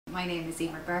My name is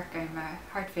Emer Burke. I'm a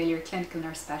heart failure clinical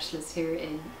nurse specialist here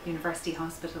in University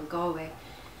Hospital Galway,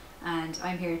 and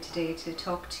I'm here today to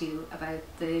talk to you about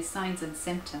the signs and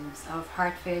symptoms of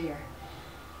heart failure.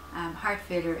 Heart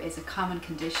failure is a common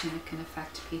condition that can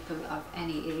affect people of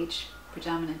any age,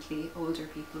 predominantly older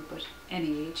people, but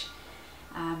any age.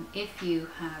 If you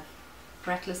have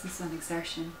breathlessness on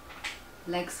exertion,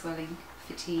 leg swelling,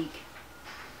 fatigue,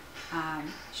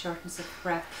 shortness of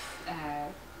breath,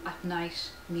 at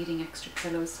night needing extra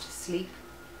pillows to sleep,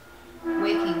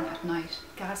 waking at night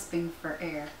gasping for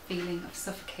air, feeling of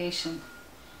suffocation,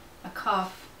 a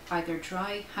cough either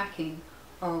dry, hacking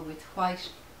or with white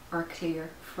or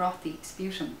clear frothy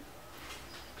sputum,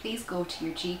 please go to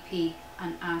your GP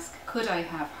and ask, could I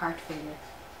have heart failure?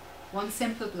 One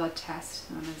simple blood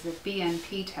test, known as a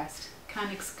BNP test,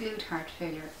 can exclude heart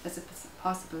failure as a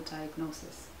possible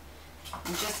diagnosis.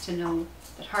 And just to know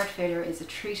that heart failure is a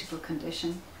treatable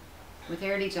condition. With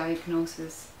early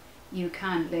diagnosis, you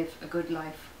can live a good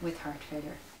life with heart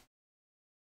failure.